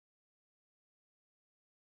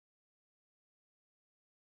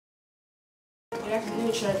Good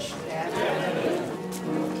afternoon, church.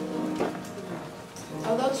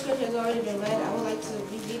 Although the scripture has already been read, I would like to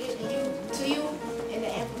read it to you in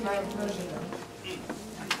the Amplified Version,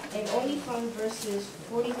 and only from verses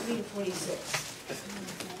 43 to 46.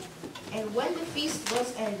 And when the feast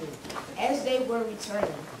was ended, as they were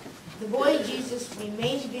returning, the boy Jesus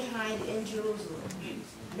remained behind in Jerusalem.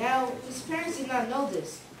 Now, his parents did not know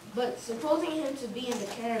this, but supposing him to be in the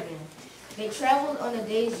caravan, they traveled on a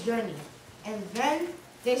day's journey. And then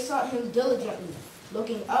they sought him diligently,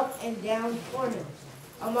 looking up and down for him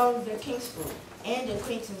among their kinsfolk and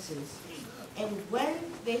acquaintances. And when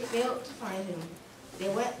they failed to find him, they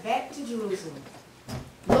went back to Jerusalem,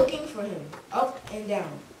 looking for him up and down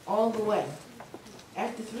all the way.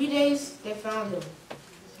 After 3 days they found him,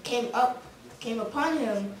 came upon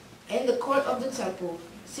him in the court of the temple,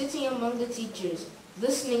 sitting among the teachers,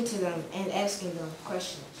 listening to them and asking them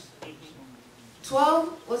questions.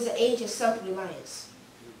 12 was the age of self-reliance.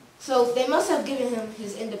 So they must have given him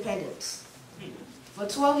his independence. For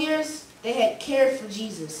 12 years, they had cared for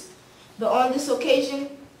Jesus. But on this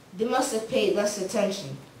occasion, they must have paid less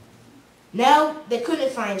attention. Now, they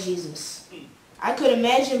couldn't find Jesus. I could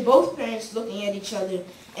imagine both parents looking at each other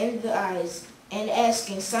in the eyes and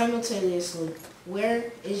asking simultaneously,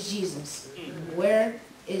 "Where is Jesus? Where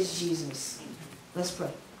is Jesus?" Let's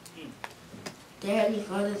pray. Dear Heavenly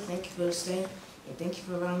Father, thank you for this day. And thank you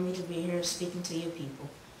for allowing me to be here speaking to your people.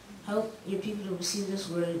 Help your people to receive this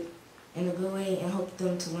word in a good way and help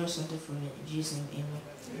them to learn something from it. In Jesus' name,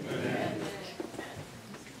 amen.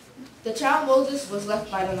 The child Moses was left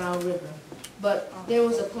by the Nile River, but there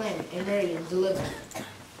was a plan, and Miriam delivered.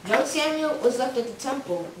 Young Samuel was left at the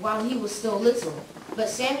temple while he was still little, but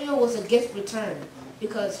Samuel was a gift returned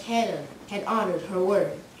because Hannah had honored her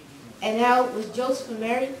word. And now with Joseph and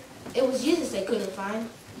Mary, it was Jesus they couldn't find.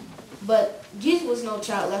 But Jesus was no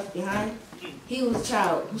child left behind. He was a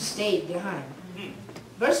child who stayed behind.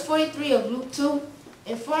 Verse 43 of Luke 2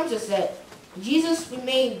 informs us that Jesus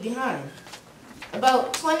remained behind.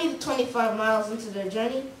 About 20 to 25 miles into their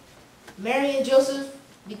journey, Mary and Joseph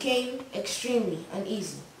became extremely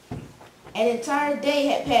uneasy. An entire day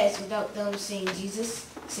had passed without them seeing Jesus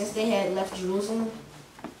since they had left Jerusalem.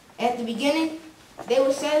 At the beginning, they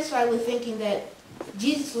were satisfied with thinking that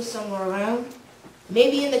Jesus was somewhere around.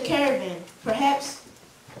 Maybe in the caravan, perhaps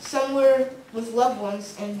somewhere with loved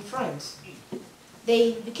ones and friends.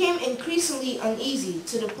 They became increasingly uneasy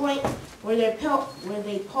to the point where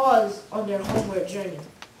they paused on their homeward journey.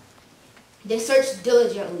 They searched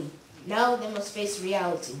diligently. Now they must face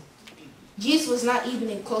reality. Jesus was not even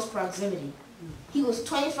in close proximity. He was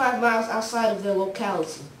 25 miles outside of their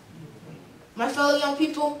locality. My fellow young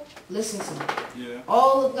people, listen to me. Yeah.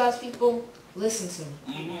 All of God's people, listen to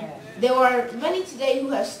me. There are many today who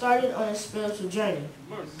have started on a spiritual journey.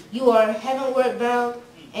 You are heavenward bound,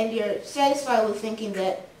 and you're satisfied with thinking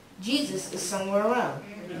that Jesus is somewhere around.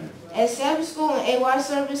 At Sabbath school and AY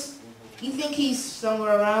service, you think he's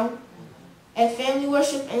somewhere around. At family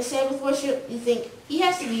worship and Sabbath worship, you think he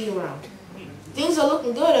has to be around. Things are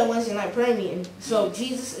looking good at Wednesday night prayer meeting, so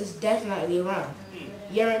Jesus is definitely around.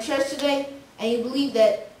 You're in church today, and you believe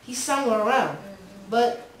that he's somewhere around.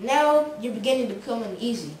 But now you're beginning to become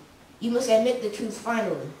uneasy. You must admit the truth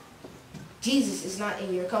finally. Jesus is not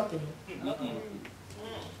in your company.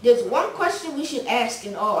 There's one question we should ask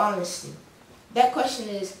in all honesty. That question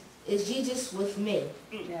is Jesus with me?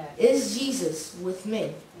 Is Jesus with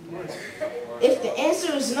me? If the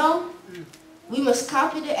answer is no, we must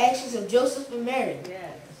copy the actions of Joseph and Mary.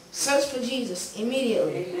 Search for Jesus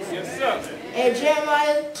immediately. Yes, sir. In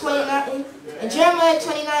Jeremiah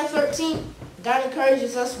 29:13, God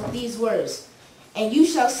encourages us with these words, "And you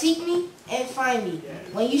shall seek me and find me,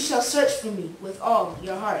 when you shall search for me with all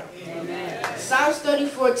your heart." Amen. Psalms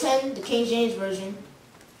 34:10, the King James Version,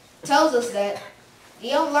 tells us that the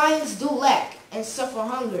young lions do lack and suffer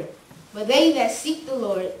hunger, but they that seek the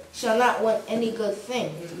Lord shall not want any good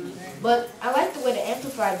thing. But I like the way the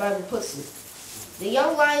Amplified Bible puts it. The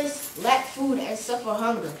young lions lack food and suffer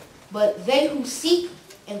hunger, but they who seek,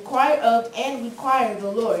 inquire of, and require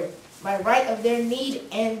the Lord, by right of their need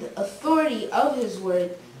and authority of his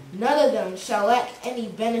word, none of them shall lack any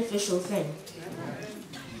beneficial thing.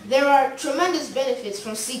 There are tremendous benefits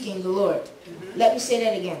from seeking the Lord. Let me say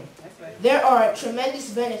that again. There are tremendous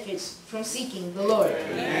benefits from seeking the Lord.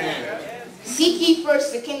 Seek ye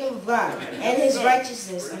first the kingdom of God and his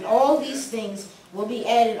righteousness, and all these things will be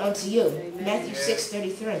added unto you. Matthew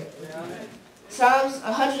 6:33. Psalms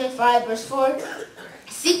 105 verse 4.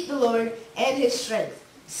 Seek the Lord and his strength.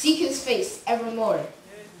 Seek his face evermore.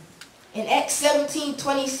 In Acts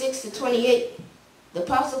 17:26 to 28, The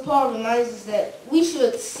Apostle Paul reminds us that we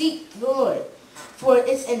should seek the Lord For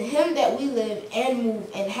it's in him that we live and move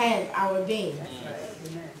and have our being.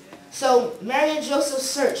 So Mary and Joseph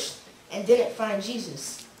searched and didn't find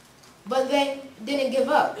Jesus. But they didn't give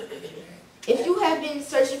up. If you have been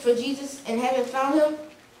searching for Jesus and haven't found him,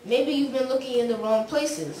 maybe you've been looking in the wrong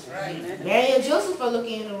places. Mary and Joseph are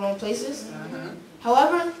looking in the wrong places.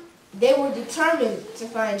 However, they were determined to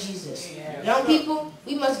find Jesus. Young people,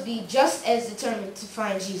 we must be just as determined to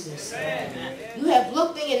find Jesus. You have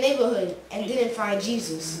looked in your neighborhood and didn't find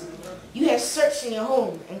Jesus. You have searched in your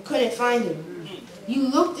home and couldn't find him. You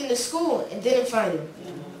looked in the school and didn't find him.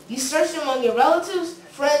 You searched among your relatives,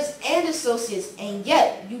 friends, and associates, and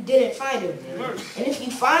yet you didn't find him. And if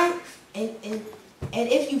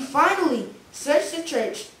you finally searched the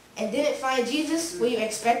church and didn't find Jesus where you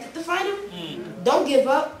expected to find him, don't give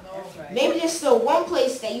up. Maybe there's still one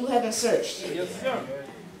place that you haven't searched.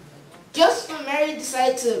 Joseph and Mary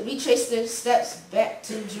decided to retrace their steps back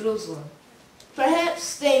to Jerusalem.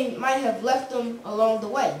 Perhaps they might have left him along the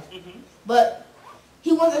way, but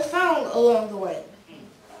he wasn't found along the way.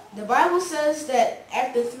 The Bible says that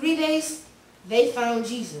after 3 days, they found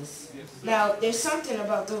Jesus. Now, there's something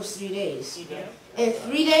about those 3 days. In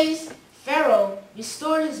 3 days, Pharaoh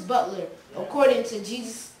restored his butler according to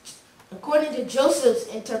Joseph's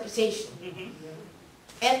interpretation.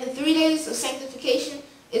 After 3 days of sanctification,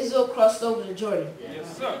 Israel crossed over the Jordan.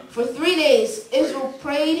 For 3 days, Israel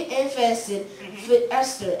prayed and fasted for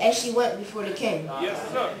Esther as she went before the king.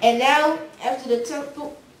 And now, after 3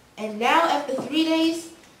 days,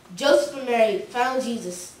 Joseph and Mary found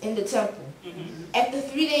Jesus in the temple. After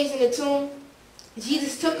 3 days in the tomb,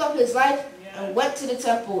 Jesus took up his life and went to the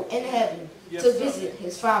temple in heaven to visit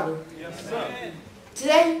his Father.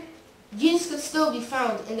 Today, Jesus could still be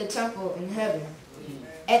found in the temple in heaven,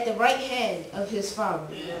 at the right hand of his Father.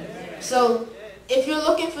 So, if you're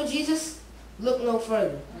looking for Jesus, look no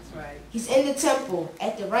further. He's in the temple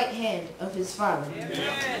at the right hand of his Father.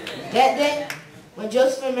 That day, when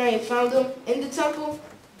Joseph and Mary found him in the temple,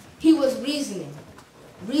 he was reasoning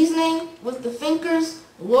with the thinkers,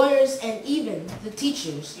 lawyers, and even the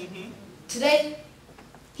teachers. Today,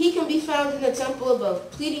 he can be found in the temple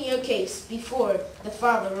above, pleading your case before the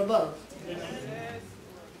Father above.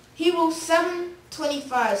 Hebrews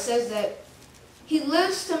 7:25 says that he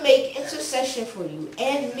lives to make intercession for you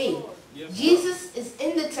and me. Jesus is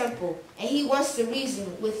in the temple, and he wants to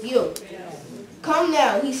reason with you. Come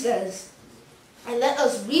now, he says, and let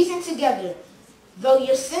us reason together. Though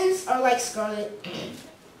your sins are like scarlet,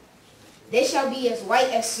 they shall be as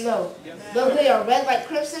white as snow. Though they are red like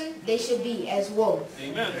crimson, they shall be as wool.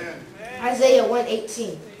 Isaiah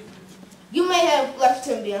 1:18. You may have left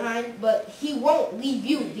him behind, but he won't leave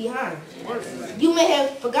you behind. You may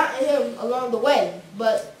have forgotten him along the way,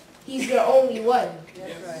 but he's your only one.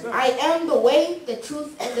 I am the way, the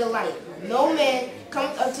truth, and the light. No man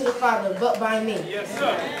comes unto the Father but by me.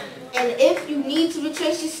 And if you need to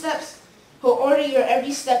retrace your steps, he'll order your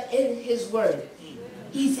every step in his word.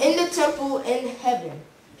 He's in the temple in heaven,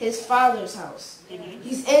 his Father's house.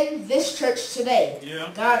 He's in this church today,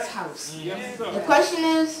 God's house. The question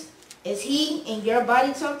is he in your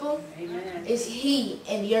body temple? Is he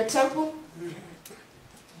in your temple?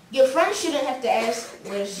 Your friends shouldn't have to ask,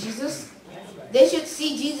 where's Jesus? They should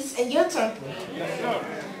see Jesus in your temple.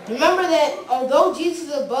 Remember that although Jesus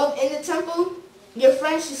is above in the temple, your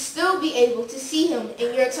friends should still be able to see him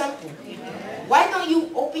in your temple. Why don't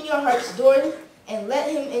you open your heart's door and let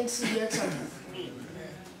him into your temple?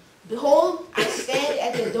 Behold, I stand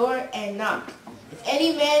at the door and knock. If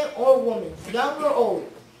any man or woman, young or old,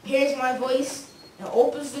 hears my voice and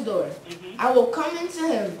opens the door, I will come into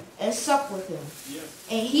him and sup with him,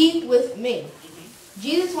 and he with me.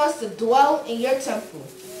 Jesus wants to dwell in your temple.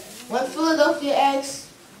 When Philadelphia asks,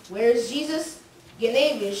 where is Jesus? Your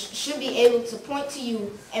neighbors should be able to point to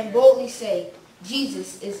you and boldly say,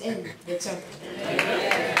 Jesus is in the temple.